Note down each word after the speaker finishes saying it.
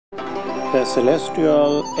The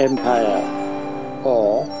Celestial Empire,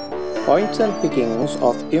 or Points and Pickings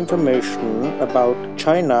of Information about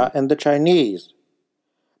China and the Chinese,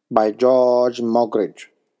 by George Mogridge.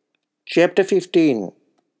 Chapter 15,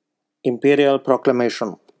 Imperial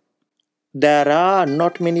Proclamation. There are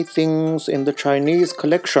not many things in the Chinese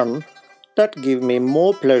collection that give me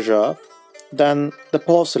more pleasure than the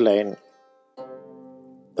porcelain,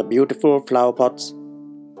 the beautiful flower pots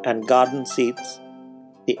and garden seats,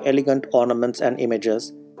 the elegant ornaments and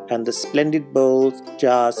images, and the splendid bowls,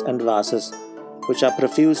 jars, and vases, which are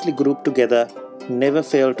profusely grouped together, never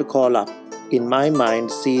fail to call up in my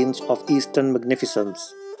mind scenes of Eastern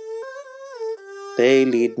magnificence. They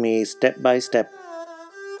lead me step by step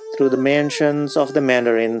through the mansions of the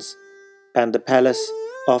mandarins and the palace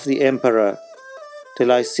of the emperor,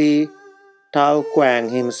 till I see Tao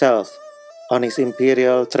Kuang himself on his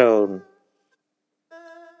imperial throne.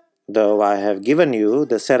 Though I have given you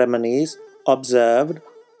the ceremonies observed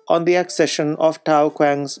on the accession of Tao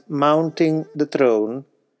Kuang's mounting the throne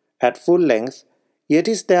at full length, yet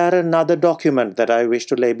is there another document that I wish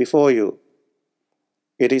to lay before you.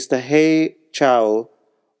 It is the Hei Chao,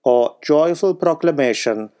 or joyful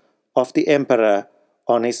proclamation of the emperor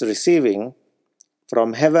on his receiving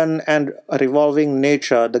from heaven and revolving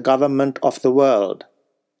nature the government of the world.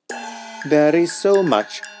 There is so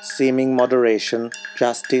much seeming moderation,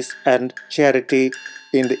 justice, and charity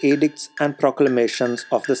in the edicts and proclamations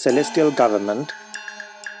of the celestial government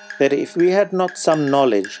that if we had not some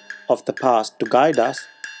knowledge of the past to guide us,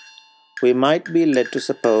 we might be led to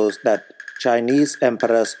suppose that Chinese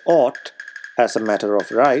emperors ought, as a matter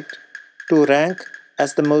of right, to rank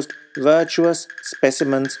as the most virtuous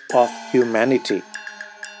specimens of humanity.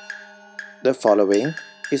 The following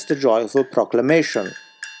is the joyful proclamation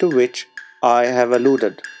to which I have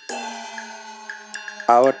alluded.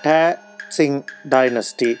 Our Ta Tsing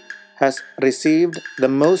dynasty has received the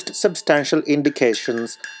most substantial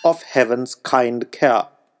indications of heaven's kind care.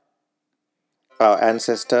 Our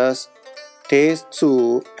ancestors, Te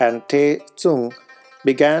Tzu and Te Tsung,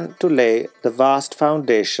 began to lay the vast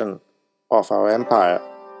foundation of our empire,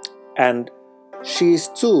 and Shi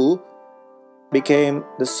Tzu became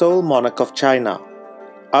the sole monarch of China.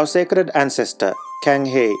 Our sacred ancestor, Kang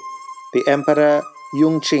He, the Emperor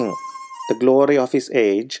Yungqing, the glory of his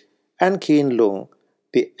age, and Qin Lung,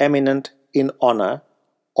 the eminent in honor,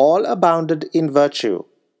 all abounded in virtue,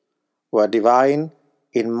 were divine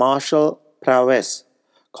in martial prowess,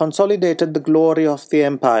 consolidated the glory of the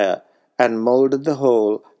empire, and molded the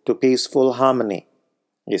whole to peaceful harmony.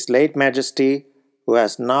 His late Majesty, who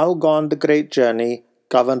has now gone the great journey,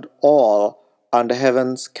 governed all under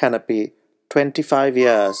heaven's canopy 25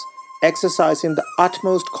 years, exercising the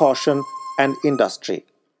utmost caution and industry.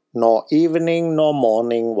 Nor evening nor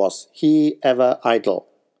morning was he ever idle.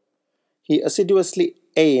 He assiduously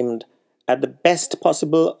aimed at the best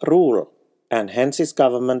possible rule, and hence his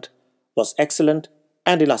government was excellent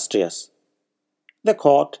and illustrious. The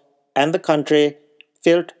court and the country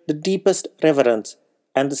felt the deepest reverence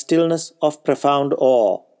and the stillness of profound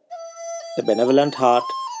awe. The benevolent heart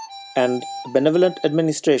and benevolent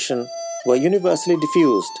administration were universally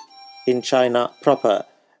diffused in China proper,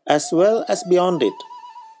 as well as beyond it.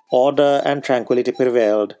 Order and tranquility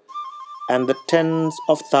prevailed, and the tens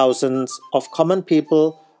of thousands of common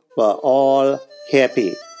people were all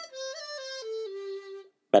happy.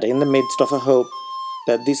 But in the midst of a hope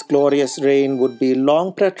that this glorious reign would be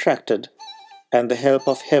long protracted, and the help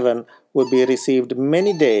of heaven would be received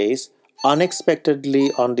many days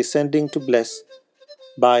unexpectedly on descending to bless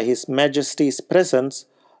by His Majesty's presence,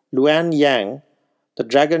 Luan Yang, the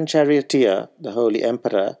dragon charioteer, the Holy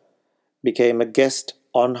Emperor, became a guest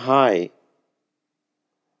on high.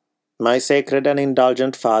 My sacred and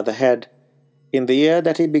indulgent father had, in the year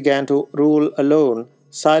that he began to rule alone,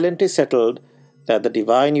 silently settled that the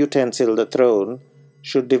divine utensil, the throne,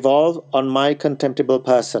 should devolve on my contemptible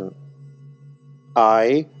person.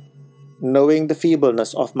 I, knowing the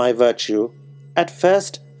feebleness of my virtue, at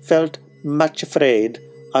first felt much afraid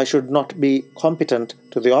I should not be competent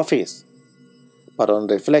to the office. But on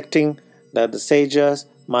reflecting that the sages,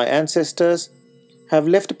 my ancestors, have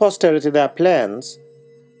left to posterity their plans,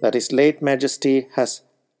 that His late Majesty has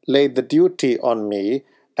laid the duty on me,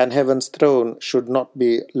 and heaven's throne should not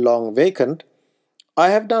be long vacant, I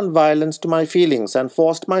have done violence to my feelings and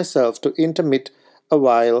forced myself to intermit a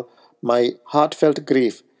while my heartfelt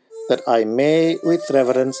grief, that I may with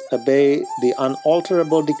reverence obey the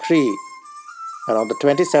unalterable decree. And on the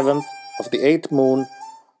 27th of the 8th moon,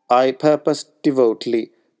 I purposed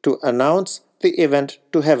devoutly to announce the event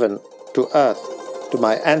to heaven, to earth, to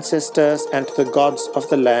my ancestors, and to the gods of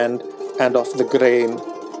the land and of the grain,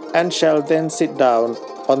 and shall then sit down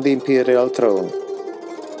on the imperial throne.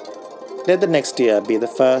 Let the next year be the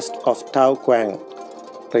first of Tao Kuang,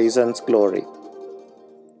 Reason's glory.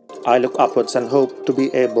 I look upwards and hope to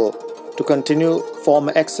be able to continue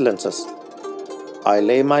former excellences. I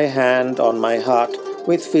lay my hand on my heart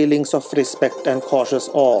with feelings of respect and cautious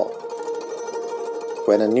awe.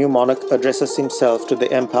 When a new monarch addresses himself to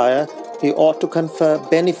the empire, he ought to confer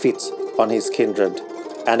benefits on his kindred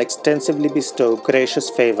and extensively bestow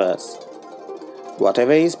gracious favors.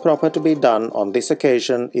 Whatever is proper to be done on this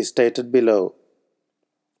occasion is stated below.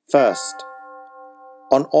 First,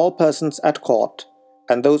 on all persons at court,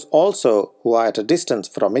 and those also who are at a distance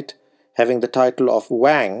from it, having the title of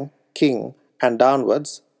Wang, king, and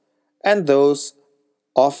downwards, and those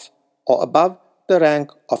of or above the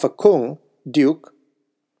rank of a Kung, duke,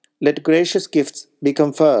 let gracious gifts be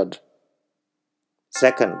conferred.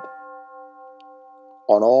 Second,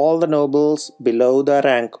 on all the nobles below the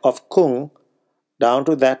rank of Kung, down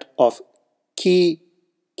to that of Ki,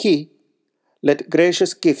 let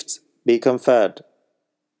gracious gifts be conferred.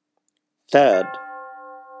 Third,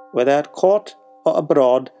 whether at court or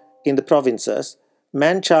abroad in the provinces,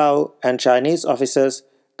 Manchow and Chinese officers,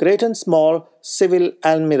 great and small, civil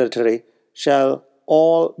and military, shall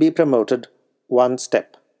all be promoted one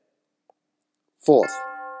step. Fourth,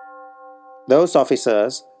 those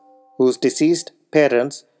officers whose deceased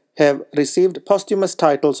parents have received posthumous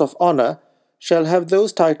titles of honor shall have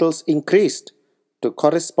those titles increased to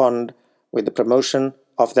correspond with the promotion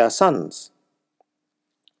of their sons.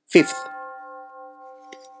 Fifth,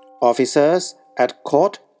 officers at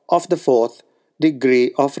court of the fourth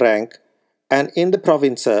degree of rank, and in the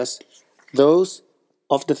provinces, those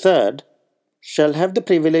of the third shall have the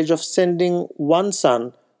privilege of sending one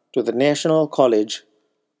son to the National College,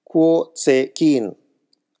 Kuo Tse Kin.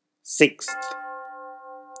 Sixth,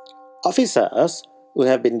 officers who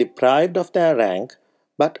have been deprived of their rank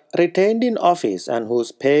but retained in office and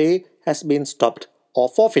whose pay has been stopped or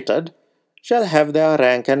forfeited shall have their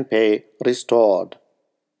rank and pay restored.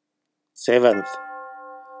 Seventh,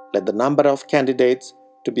 let the number of candidates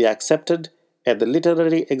to be accepted at the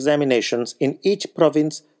literary examinations in each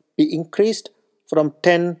province be increased from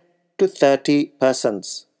 10 to 30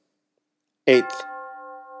 persons. Eighth,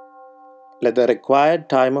 let the required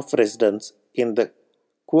time of residence in the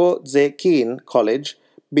Kuo Tse Kin College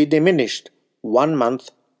be diminished 1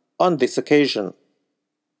 month on this occasion.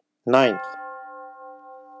 Ninth,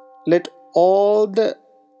 let all the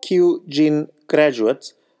Kyu Jin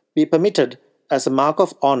graduates be permitted as a mark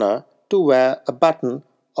of honor to wear a button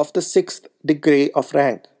of the 6th degree of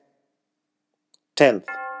rank. 10th,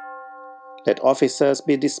 let officers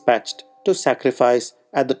be dispatched to sacrifice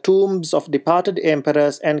at the tombs of departed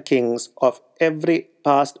emperors and kings of every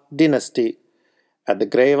past dynasty, at the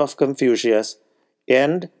grave of Confucius,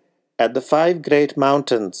 and at the 5 great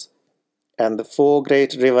mountains and the 4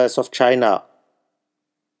 great rivers of China.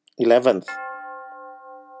 11th,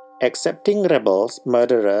 excepting rebels,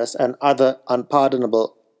 murderers, and other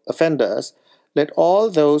unpardonable offenders, let all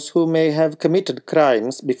those who may have committed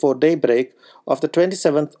crimes before daybreak of the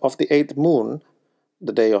 27th of the 8th moon,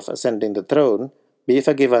 the day of ascending the throne, be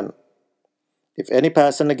forgiven. If any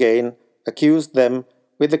person again accuse them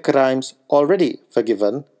with the crimes already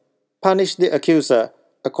forgiven, punish the accuser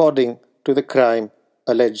according to the crime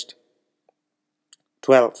alleged.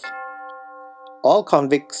 12th, all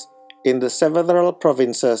convicts in the several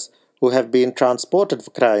provinces who have been transported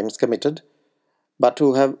for crimes committed, but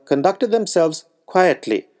who have conducted themselves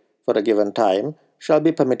quietly for a given time, shall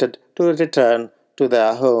be permitted to return to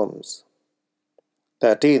their homes.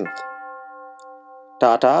 13th,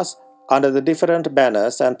 Tatars under the different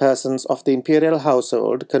banners and persons of the imperial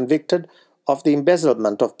household convicted of the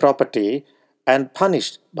embezzlement of property and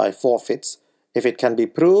punished by forfeits, if it can be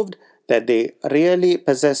proved that they really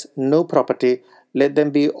possess no property, let them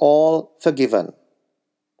be all forgiven.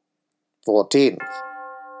 14th,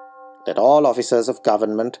 let all officers of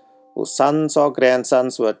government whose sons or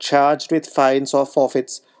grandsons were charged with fines or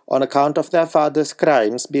forfeits on account of their father's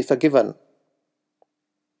crimes be forgiven.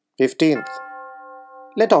 15th,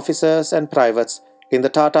 let officers and privates in the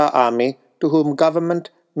Tatar army to whom government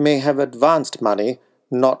may have advanced money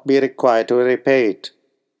not be required to repay it.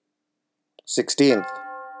 16th,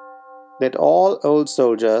 let all old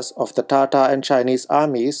soldiers of the Tatar and Chinese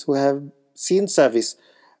armies who have seen service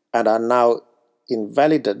and are now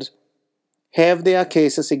invalided have their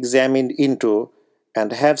cases examined into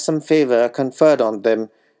and have some favor conferred on them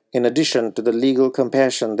in addition to the legal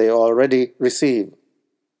compassion they already receive.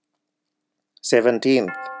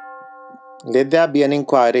 17th, let there be an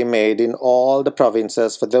inquiry made in all the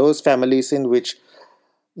provinces for those families in which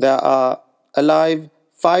there are alive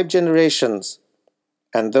 5 generations,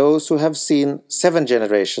 and those who have seen 7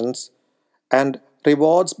 generations, and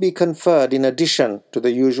rewards be conferred in addition to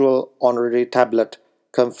the usual honorary tablet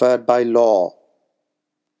conferred by law.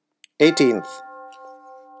 18th.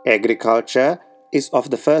 Agriculture is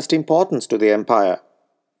of the first importance to the empire.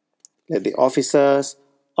 Let the officers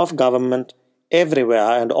of government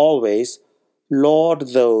everywhere and always laud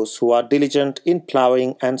those who are diligent in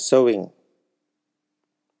ploughing and sowing.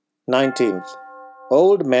 19th.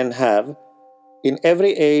 Old men have, in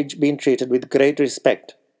every age, been treated with great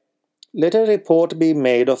respect. Let a report be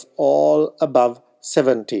made of all above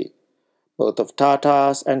 70, both of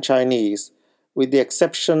Tatars and Chinese, with the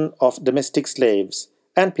exception of domestic slaves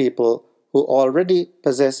and people who already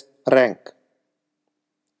possess rank.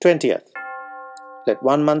 20th. Let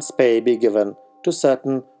 1 month's pay be given to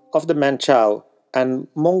certain of the Manchu and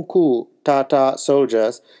Mongku Tatar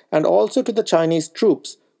soldiers, and also to the Chinese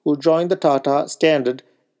troops who joined the Tatar standard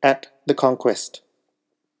at the conquest.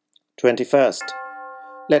 21st.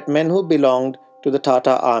 Let men who belonged to the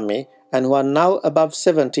Tatar army and who are now above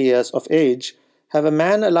 70 years of age have a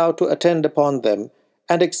man allowed to attend upon them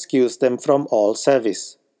and excuse them from all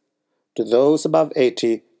service. To those above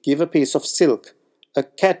 80 give a piece of silk, a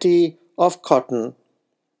kati of cotton,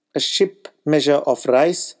 a ship measure of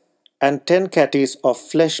rice, and 10 katis of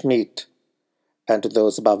flesh meat, and to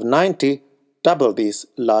those above 90 double these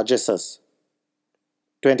largesses.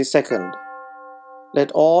 22nd.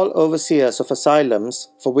 Let all overseers of asylums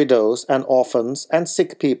for widows and orphans and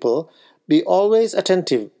sick people be always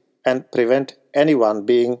attentive and prevent anyone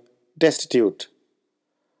being destitute.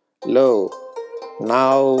 Lo,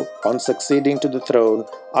 now, on succeeding to the throne,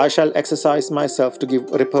 I shall exercise myself to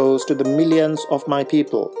give repose to the millions of my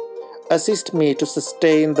people. Assist me to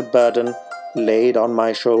sustain the burden laid on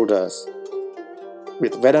my shoulders.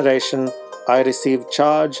 With veneration, I receive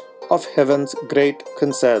charge of heaven's great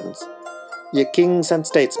concerns. Ye kings and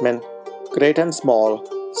statesmen, great and small,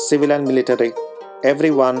 civil and military,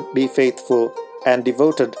 every one be faithful and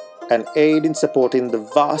devoted and aid in supporting the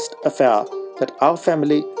vast affair, that our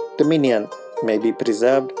family dominion may be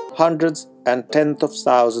preserved hundreds and tenths of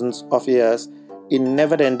thousands of years in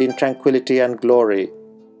never-ending tranquility and glory.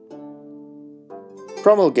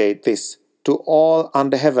 Promulgate this to all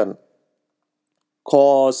under heaven.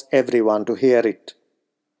 Cause everyone to hear it.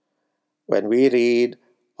 When we read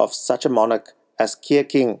of such a monarch as Kia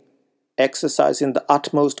King, exercising the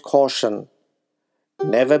utmost caution,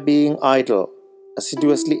 never being idle,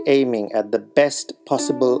 assiduously aiming at the best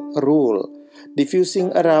possible rule,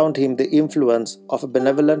 diffusing around him the influence of a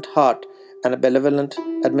benevolent heart and a benevolent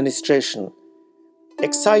administration,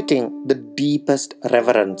 exciting the deepest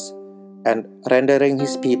reverence, and rendering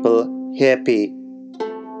his people happy,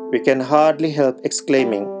 we can hardly help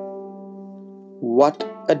exclaiming, "What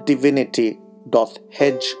a divinity doth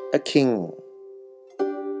hedge a king!"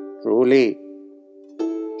 Truly,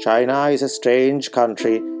 China is a strange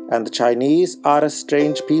country, and the Chinese are a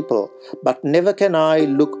strange people, but never can I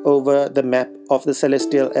look over the map of the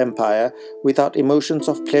Celestial Empire without emotions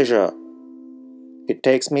of pleasure. It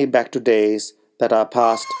takes me back to days that are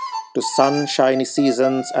past, to sunshiny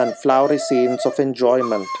seasons and flowery scenes of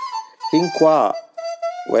enjoyment. Inquire,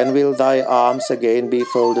 when will thy arms again be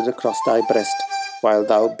folded across thy breast, while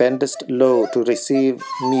thou bendest low to receive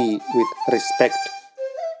me with respect?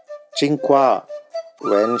 Chinquah,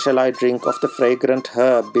 when shall I drink of the fragrant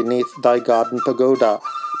herb beneath thy garden pagoda,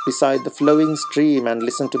 beside the flowing stream, and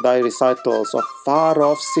listen to thy recitals of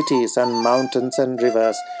far-off cities and mountains and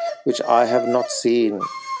rivers which I have not seen?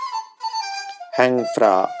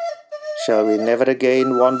 Hangfra, shall we never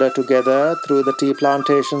again wander together through the tea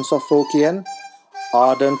plantations of Fokien?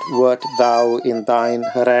 Ardent wert thou in thine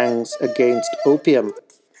harangues against opium,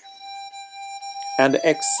 and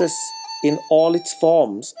excess in all its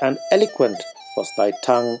forms, and eloquent was thy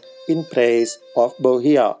tongue in praise of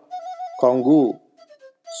Bohia, Kongu,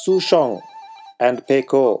 Souchong, and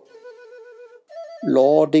Peko,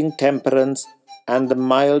 lauding temperance and the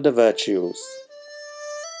milder virtues.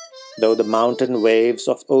 Though the mountain waves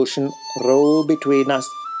of ocean roll between us,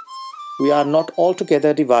 we are not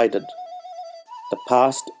altogether divided. The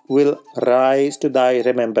past will rise to thy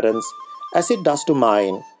remembrance as it does to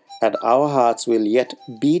mine, and our hearts will yet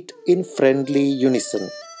beat in friendly unison.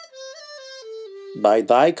 By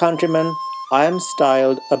thy countrymen I am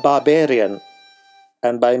styled a barbarian,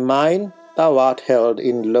 and by mine thou art held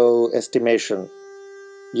in low estimation.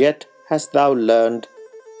 Yet hast thou learned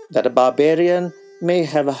that a barbarian may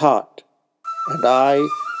have a heart, and I,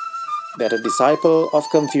 that a disciple of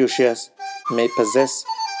Confucius, may possess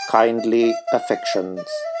kindly affections.